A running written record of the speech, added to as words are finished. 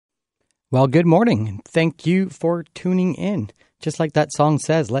Well, good morning, and thank you for tuning in. Just like that song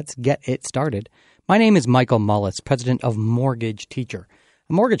says, let's get it started. My name is Michael Mullis, president of Mortgage Teacher,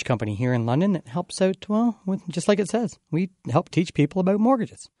 a mortgage company here in London that helps out, just like it says. We help teach people about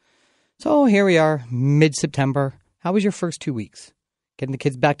mortgages. So here we are, mid-September. How was your first 2 weeks? Getting the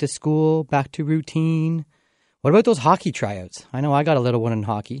kids back to school, back to routine? What about those hockey tryouts? I know I got a little one in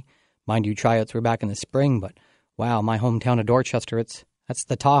hockey. Mind you, tryouts were back in the spring, but wow, my hometown of Dorchester, that's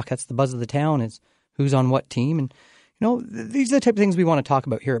the talk. That's the buzz of the town is who's on what team. And, these are the type of things we want to talk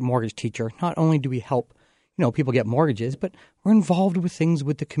about here at Mortgage Teacher. Not only do we help, people get mortgages, but we're involved with things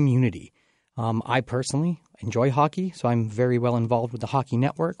with the community. I personally enjoy hockey, so I'm very well involved with the Hockey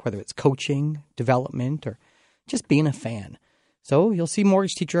Network, whether it's coaching, development, or just being a fan. So you'll see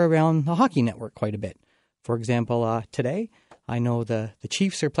Mortgage Teacher around the Hockey Network quite a bit. For example, today, I know the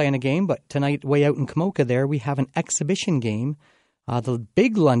Chiefs are playing a game, but tonight, way out in Camoka there, we have an exhibition game. The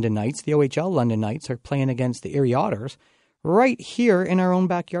big London Knights, the OHL London Knights, are playing against the Erie Otters right here in our own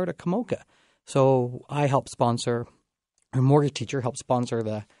backyard at Camoka. So I help sponsor, our Mortgage Teacher helps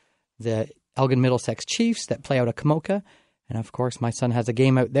sponsor the Elgin Middlesex Chiefs that play out at Camoka. And of course, my son has a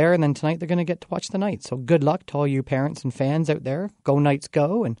game out there, and then tonight they're going to get to watch the Knights. So good luck to all you parents and fans out there. Go Knights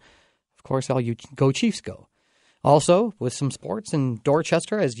go, and of course, all you go Chiefs go. Also, with some sports in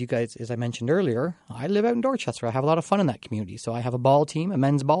Dorchester, as I mentioned earlier, I live out in Dorchester. I have a lot of fun in that community. So I have a ball team, a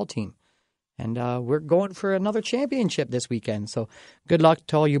men's ball team. And we're going for another championship this weekend. So good luck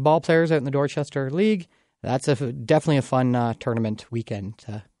to all you ball players out in the Dorchester League. That's definitely a fun tournament weekend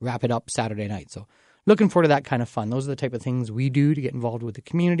to wrap it up Saturday night. So looking forward to that kind of fun. Those are the type of things we do to get involved with the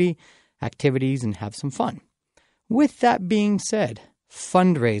community, activities, and have some fun. With that being said,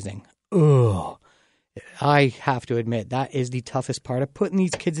 fundraising. Ugh. I have to admit, that is the toughest part of putting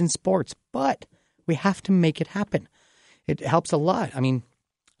these kids in sports, but we have to make it happen. It helps a lot. I mean,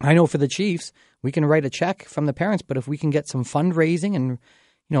 I know for the Chiefs, we can write a check from the parents, but if we can get some fundraising and,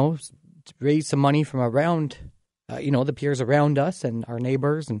 raise some money from around, the peers around us and our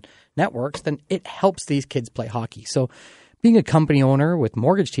neighbors and networks, then it helps these kids play hockey. So being a company owner with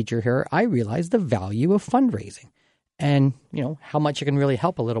Mortgage Teacher here, I realize the value of fundraising and, how much it can really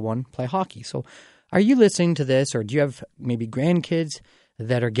help a little one play hockey. So are you listening to this, or do you have maybe grandkids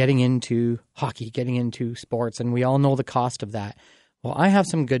that are getting into hockey, getting into sports, and we all know the cost of that? Well, I have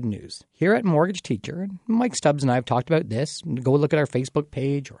some good news. Here at Mortgage Teacher, and Mike Stubbs and I have talked about this. Go look at our Facebook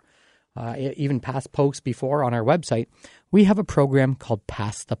page or even past posts before on our website. We have a program called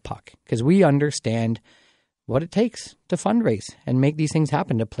Pass the Puck because we understand what it takes to fundraise and make these things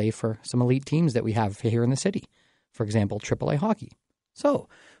happen to play for some elite teams that we have here in the city. For example, AAA hockey. So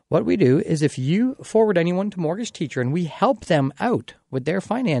what we do is if you forward anyone to Mortgage Teacher and we help them out with their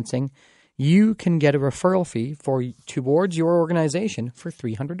financing, you can get a referral fee towards your organization for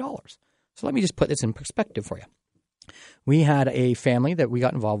 $300. So let me just put this in perspective for you. We had a family that we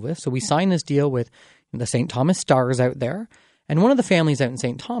got involved with. So we signed this deal with the St. Thomas Stars out there. And one of the families out in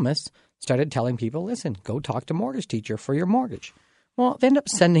St. Thomas started telling people, listen, go talk to Mortgage Teacher for your mortgage. Well, they ended up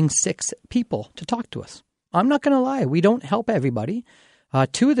sending 6 people to talk to us. I'm not going to lie. We don't help everybody.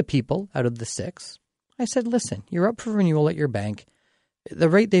 2 of the people out of the 6, I said, listen, you're up for renewal at your bank. The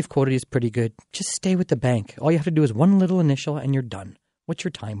rate they've quoted is pretty good. Just stay with the bank. All you have to do is one little initial and you're done. What's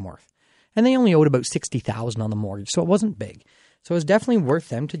your time worth? And they only owed about $60,000 on the mortgage, so it wasn't big. So it was definitely worth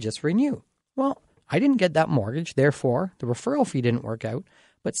them to just renew. Well, I didn't get that mortgage. Therefore, the referral fee didn't work out.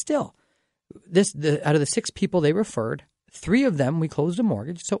 But still, out of the 6 people they referred, 3 of them we closed a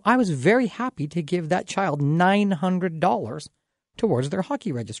mortgage. So I was very happy to give that child $900 towards their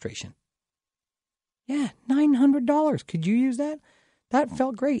hockey registration. Yeah, $900. Could you use that? That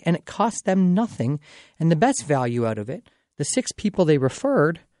felt great. And it cost them nothing. And the best value out of it, the 6 people they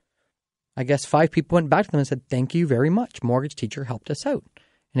referred, I guess 5 people went back to them and said, thank you very much. Mortgage Teacher helped us out.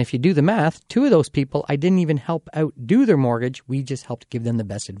 And if you do the math, 2 of those people, I didn't even help out do their mortgage. We just helped give them the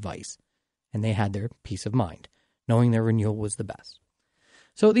best advice. And they had their peace of mind, knowing their renewal was the best.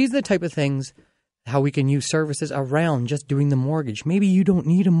 So these are the type of things, how we can use services around just doing the mortgage. Maybe you don't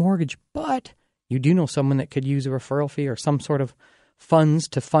need a mortgage, but you do know someone that could use a referral fee or some sort of funds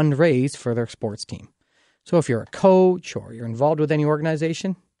to fundraise for their sports team. So if you're a coach or you're involved with any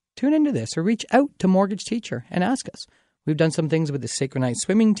organization, tune into this or reach out to Mortgage Teacher and ask us. We've done some things with the Synchronized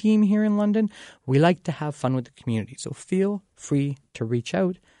Swimming team here in London. We like to have fun with the community, so feel free to reach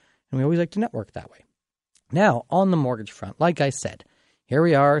out, and we always like to network that way. Now, on the mortgage front, like I said, here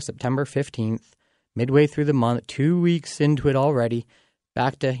we are, September 15th, midway through the month, 2 weeks into it already,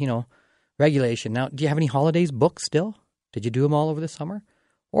 back to, regulation. Now, do you have any holidays booked still? Did you do them all over the summer?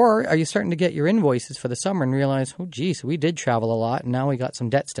 Or are you starting to get your invoices for the summer and realize, oh, geez, we did travel a lot, and now we got some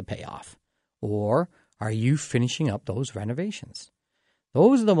debts to pay off? or are you finishing up those renovations?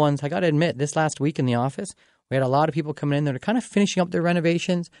 Those are the ones, I got to admit, this last week in the office, we had a lot of people coming in that are kind of finishing up their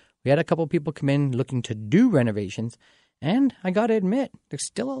renovations. We had a couple of people come in looking to do renovations. And I got to admit, there's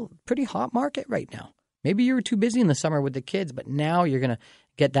still a pretty hot market right now. Maybe you were too busy in the summer with the kids, but now you're going to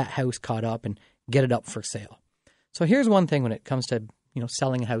get that house caught up and get it up for sale. So here's one thing when it comes to,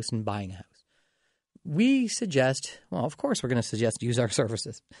 selling a house and buying a house. We suggest, well, of course we're going to suggest use our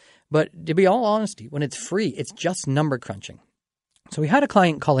services. But to be all honesty, when it's free, it's just number crunching. So we had a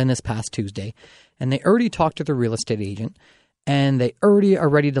client call in this past Tuesday, and they already talked to the real estate agent, and they already are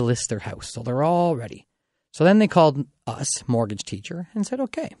ready to list their house. So they're all ready. So then they called us, Mortgage Teacher, and said,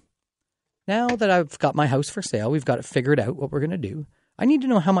 okay, now that I've got my house for sale, we've got it figured out what we're going to do. I need to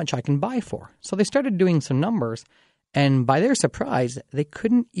know how much I can buy for. So they started doing some numbers, and by their surprise, they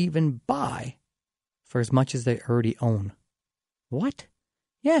couldn't even buy for as much as they already own. What?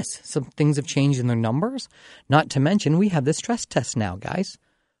 Yes, some things have changed in their numbers. Not to mention, we have the stress test now, guys.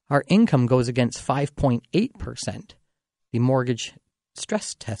 Our income goes against 5.8%, the mortgage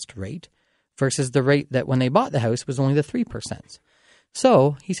stress test rate, versus the rate that when they bought the house was only the 3%.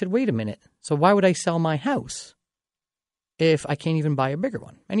 So he said, wait a minute. So why would I sell my house if I can't even buy a bigger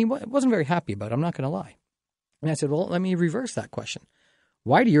one? And he wasn't very happy about it, I'm not going to lie. And I said, well, let me reverse that question.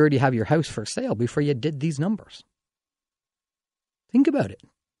 Why do you already have your house for sale before you did these numbers? Think about it.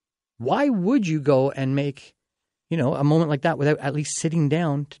 Why would you go and make, a moment like that without at least sitting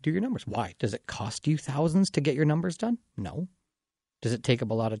down to do your numbers? Why? Does it cost you thousands to get your numbers done? No. Does it take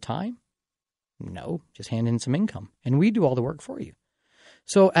up a lot of time? No. Just hand in some income. And we do all the work for you.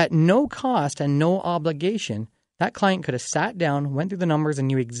 So at no cost and no obligation, that client could have sat down, went through the numbers, and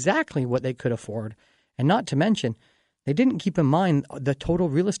knew exactly what they could afford. And not to mention, they didn't keep in mind the total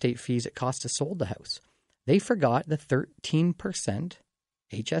real estate fees it cost to sold the house. They forgot the 13%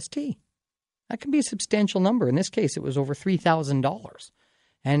 HST. That can be a substantial number. In this case, it was over $3,000.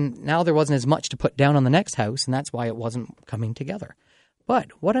 And now there wasn't as much to put down on the next house, and that's why it wasn't coming together.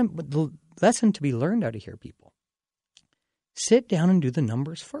 But the lesson to be learned out of here, people, sit down and do the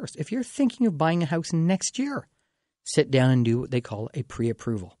numbers first. If you're thinking of buying a house next year, sit down and do what they call a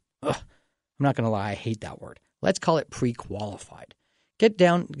pre-approval. I'm not going to lie, I hate that word. Let's call it pre-qualified. Sit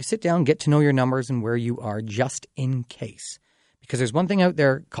down, get to know your numbers and where you are just in case. Because there's one thing out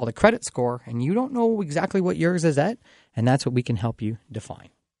there called a credit score, and you don't know exactly what yours is at, and that's what we can help you define.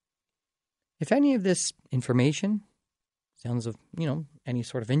 If any of this information sounds of, any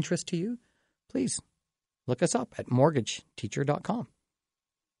sort of interest to you, please look us up at mortgageteacher.com.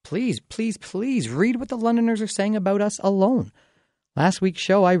 Please, please, please read what the Londoners are saying about us alone. Last week's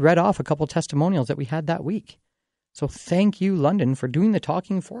show, I read off a couple testimonials that we had that week. So thank you, London, for doing the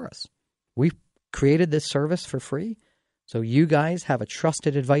talking for us. We've created this service for free, so you guys have a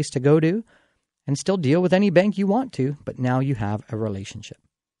trusted advice to go to and still deal with any bank you want to, but now you have a relationship.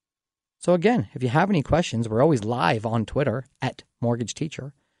 So again, if you have any questions, we're always live on Twitter at Mortgage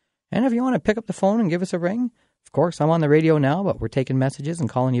Teacher. And if you want to pick up the phone and give us a ring, of course, I'm on the radio now, but we're taking messages and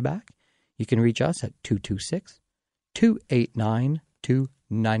calling you back. You can reach us at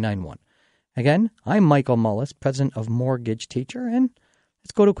 226-289-2991. Again, I'm Michael Mullis, president of Mortgage Teacher, and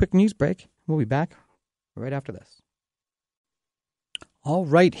let's go to a quick news break. We'll be back right after this. All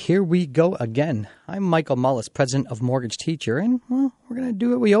right, here we go again. I'm Michael Mullis, president of Mortgage Teacher, and we're going to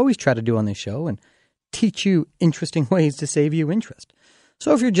do what we always try to do on this show and teach you interesting ways to save you interest.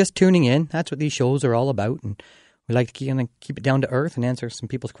 So if you're just tuning in, that's what these shows are all about, and we like to keep it down to earth and answer some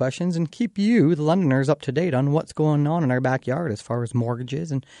people's questions and keep you, the Londoners, up to date on what's going on in our backyard as far as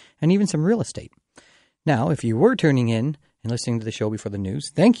mortgages and even some real estate. Now, if you were tuning in and listening to the show before the news,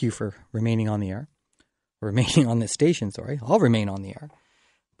 thank you for remaining on the air. Remaining on this station, sorry. I'll remain on the air.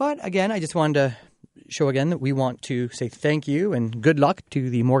 But again, I just wanted to show again that we want to say thank you and good luck to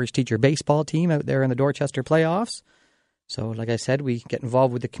the Mortgage Teacher baseball team out there in the Dorchester playoffs. So like I said, we get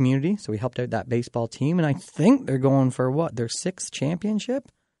involved with the community. So we helped out that baseball team. And I think they're going for their 6th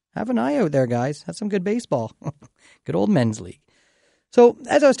championship? Have an eye out there, guys. That's some good baseball. Good old men's league. So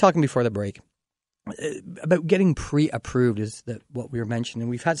as I was talking before the break, about getting pre-approved is what we were mentioning.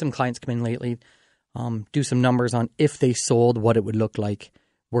 We've had some clients come in lately, do some numbers on if they sold, what it would look like,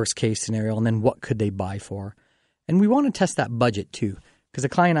 worst case scenario, and then what could they buy for. And we want to test that budget too. Because a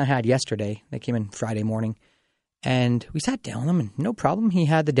client I had yesterday, they came in Friday morning, and we sat down with him, and no problem. He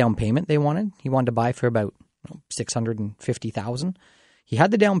had the down payment they wanted. He wanted to buy for about $650,000. He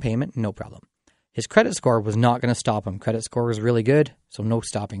had the down payment, no problem. His credit score was not going to stop him. Credit score was really good, so no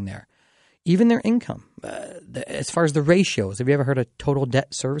stopping there. Even their income, as far as the ratios, have you ever heard of total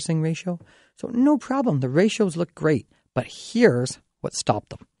debt servicing ratio? So no problem. The ratios look great, but here's what stopped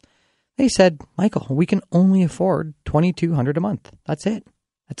them. They said, Michael, we can only afford $2,200 a month. That's it.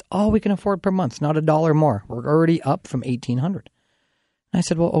 That's all we can afford per month, not $1 more. We're already up from $1,800. And I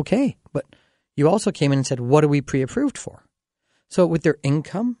said, well, okay, but you also came in and said, what are we pre-approved for? So with their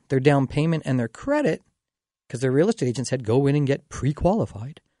income, their down payment, and their credit, because their real estate agent said, go in and get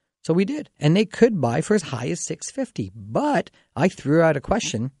pre-qualified. So we did. And they could buy for as high as $650. But I threw out a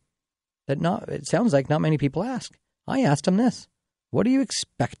question that it sounds like not many people ask. I asked them this. What are you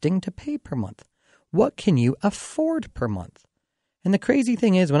expecting to pay per month? What can you afford per month? And the crazy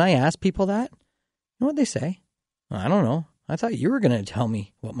thing is, when I ask people that, you know what they say? I don't know. I thought you were going to tell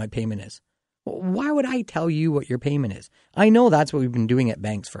me what my payment is. Well, why would I tell you what your payment is? I know that's what we've been doing at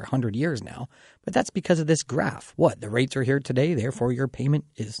banks for 100 years now, but that's because of this graph. What? The rates are here today, therefore your payment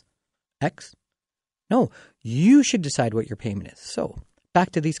is X? No, you should decide what your payment is. So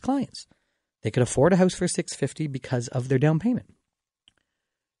back to these clients. They could afford a house for $650 because of their down payment.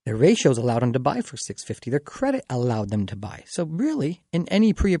 Their ratios allowed them to buy for $650. Their credit allowed them to buy. So really, in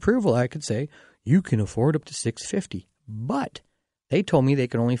any pre-approval, I could say, you can afford up to $650. But they told me they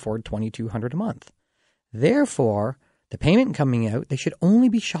could only afford $2,200 a month. Therefore, the payment coming out, they should only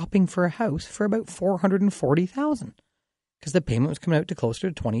be shopping for a house for about $440,000 because the payment was coming out to closer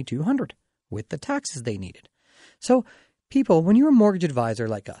to $2,200 with the taxes they needed. So people, when you're a mortgage advisor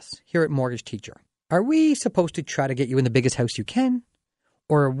like us here at Mortgage Teacher, are we supposed to try to get you in the biggest house you can?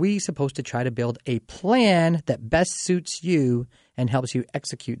 Or are we supposed to try to build a plan that best suits you and helps you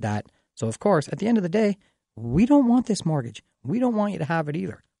execute that? So, of course, at the end of the day, we don't want this mortgage. We don't want you to have it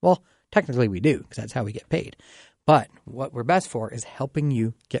either. Well, technically we do because that's how we get paid. But what we're best for is helping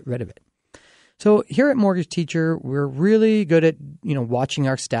you get rid of it. So here at Mortgage Teacher, we're really good at, watching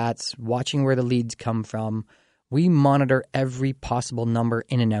our stats, watching where the leads come from. We monitor every possible number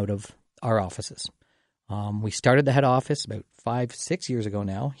in and out of our offices. We started the head office about 5-6 years ago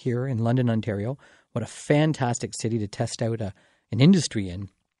now here in London, Ontario. What a fantastic city to test out an industry in.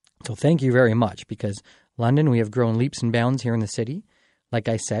 So thank you very much because London, we have grown leaps and bounds here in the city. Like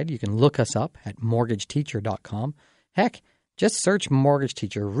I said, you can look us up at mortgageteacher.com. Heck, just search Mortgage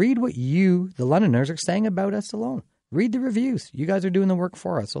Teacher. Read what you, the Londoners, are saying about us alone. Read the reviews. You guys are doing the work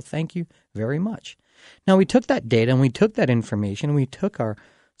for us, so thank you very much. Now, we took that data and we took that information and we took our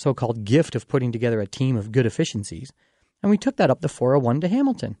so-called gift of putting together a team of good efficiencies, and we took that up the 401 to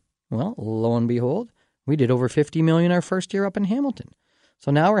Hamilton. Well, lo and behold, we did over $50 million our first year up in Hamilton. So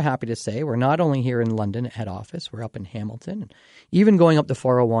now we're happy to say we're not only here in London at head office, we're up in Hamilton, and even going up the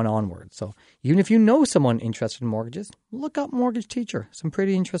 401 onward. So even if you know someone interested in mortgages, look up Mortgage Teacher. Some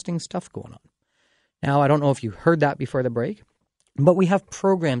pretty interesting stuff going on. Now, I don't know if you heard that before the break, but we have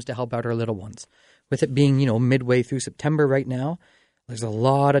programs to help out our little ones. With it being, midway through September right now, there's a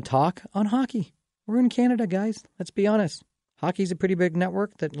lot of talk on hockey. We're in Canada, guys. Let's be honest. Hockey's a pretty big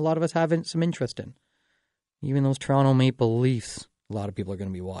network that a lot of us have some interest in. Even those Toronto Maple Leafs, a lot of people are going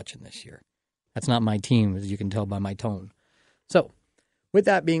to be watching this year. That's not my team, as you can tell by my tone. So, with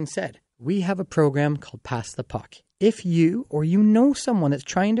that being said, we have a program called Pass the Puck. If you or you know someone that's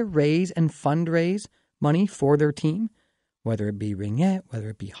trying to raise and fundraise money for their team, whether it be ringette, whether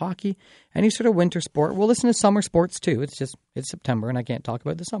it be hockey, any sort of winter sport. We'll listen to summer sports too. It's September and I can't talk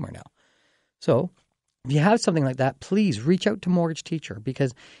about the summer now. So if you have something like that, please reach out to Mortgage Teacher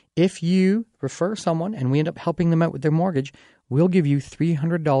because if you refer someone and we end up helping them out with their mortgage, we'll give you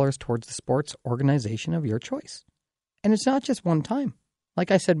 $300 towards the sports organization of your choice. And it's not just one time. Like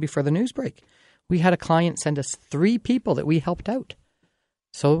I said before the news break, we had a client send us 3 people that we helped out.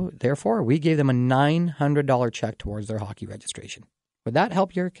 So, therefore, we gave them a $900 check towards their hockey registration. Would that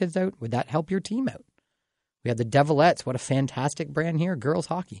help your kids out? Would that help your team out? We have the Devilettes. What a fantastic brand here, girls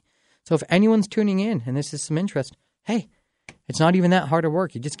hockey. So if anyone's tuning in and this is some interest, hey, it's not even that hard to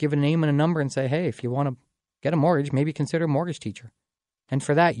work. You just give a name and a number and say, hey, if you want to get a mortgage, maybe consider Mortgage Teacher. And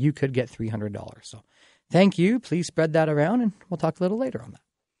for that, you could get $300. So thank you. Please spread that around, and we'll talk a little later on that.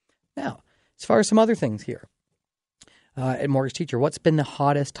 Now, as far as some other things here. At Mortgage Teacher, what's been the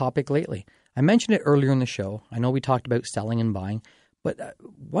hottest topic lately? I mentioned it earlier in the show. I know we talked about selling and buying, but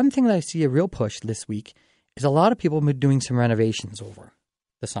one thing that I see a real push this week is a lot of people have been doing some renovations over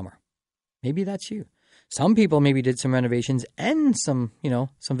the summer. Maybe that's you. Some people maybe did some renovations and some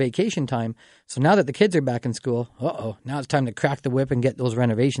vacation time. So now that the kids are back in school, now it's time to crack the whip and get those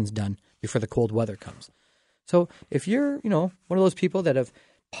renovations done before the cold weather comes. So if you're, one of those people that have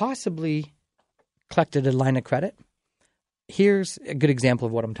possibly collected a line of credit, here's a good example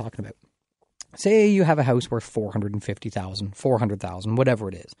of what I'm talking about. Say you have a house worth $450,000, $400,000, whatever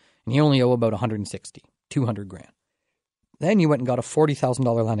it is, and you only owe about $160,000, $200,000. Then you went and got a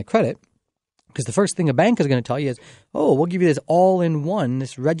 $40,000 line of credit Because the first thing a bank is going to tell you is, oh, we'll give you this all-in-one,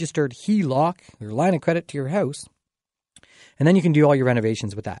 this registered HELOC, or line of credit to your house, and then you can do all your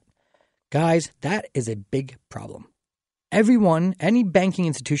renovations with that. Guys, that is a big problem. Everyone, any banking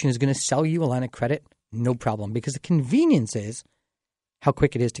institution is going to sell you a line of credit, no problem, because the convenience is how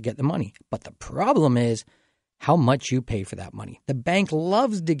quick it is to get the money. But the problem is how much you pay for that money. The bank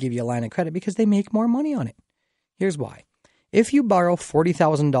loves to give you a line of credit because they make more money on it. Here's why. If you borrow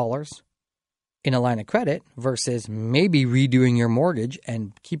 $40,000 in a line of credit versus maybe redoing your mortgage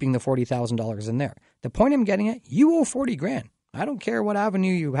and keeping the $40,000 in there, the point I'm getting at, you owe $40,000. I don't care what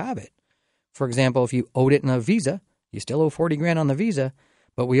avenue you have it. For example, if you owed it in a Visa, you still owe $40,000 on the Visa,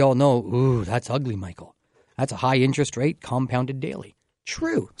 but we all know, ooh, that's ugly, Michael. That's a high interest rate compounded daily.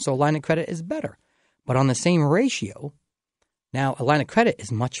 True. So a line of credit is better. But on the same ratio, now a line of credit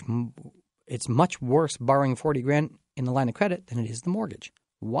is much worse borrowing $40,000 in the line of credit than it is the mortgage.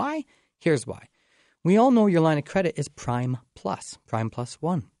 Why? Here's why. We all know your line of credit is prime plus 1,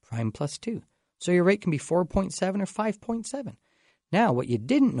 prime plus 2. So your rate can be 4.7 or 5.7. Now, what you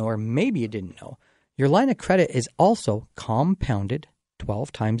didn't know, or maybe you didn't know, your line of credit is also compounded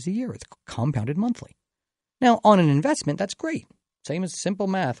 12 times a year. It's compounded monthly. Now, on an investment, that's great. Same as simple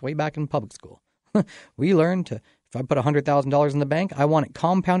math way back in public school. We learned to, if I put $100,000 in the bank, I want it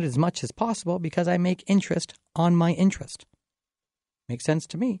compounded as much as possible because I make interest on my interest. Makes sense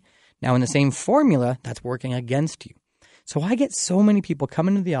to me. Now, in the same formula, that's working against you. So I get so many people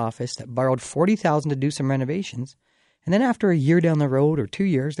coming to the office that borrowed $40,000 to do some renovations, and then after a year down the road or 2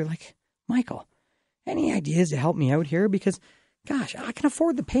 years, they're like, Michael, any ideas to help me out here? Because, gosh, I can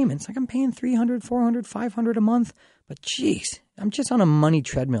afford the payments. Like I'm paying $300, $400, $500 a month, but geez, I'm just on a money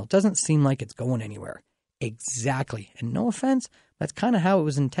treadmill. It doesn't seem like it's going anywhere. Exactly. And no offense, that's kind of how it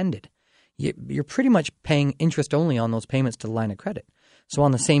was intended. You're pretty much paying interest only on those payments to the line of credit. So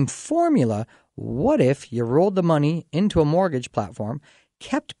on the same formula, what if you rolled the money into a mortgage platform,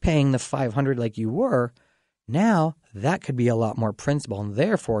 kept paying the $500 like you were? Now that could be a lot more principal, and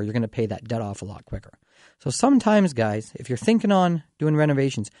therefore you're going to pay that debt off a lot quicker. So sometimes, guys, if you're thinking on doing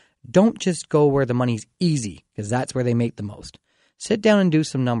renovations, don't just go where the money's easy, because that's where they make the most. Sit down and do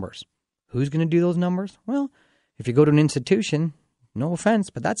some numbers. Who's going to do those numbers? Well, if you go to an institution, no offense,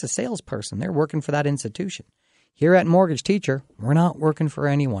 but that's a salesperson. They're working for that institution. Here at Mortgage Teacher, we're not working for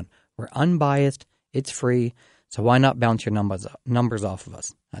anyone. We're unbiased. It's free. So why not bounce your numbers off of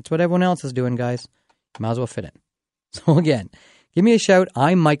us? That's what everyone else is doing, guys. You might as well fit in. So again, give me a shout.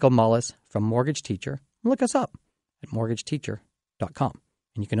 I'm Michael Mullis from Mortgage Teacher. Look us up at mortgageteacher.com.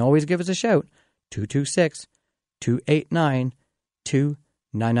 And you can always give us a shout,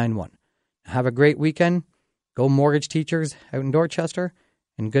 226-289-2991. Have a great weekend. Go Mortgage Teachers out in Dorchester.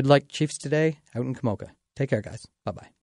 And good luck, Chiefs, today out in Kamoka. Take care, guys. Bye-bye.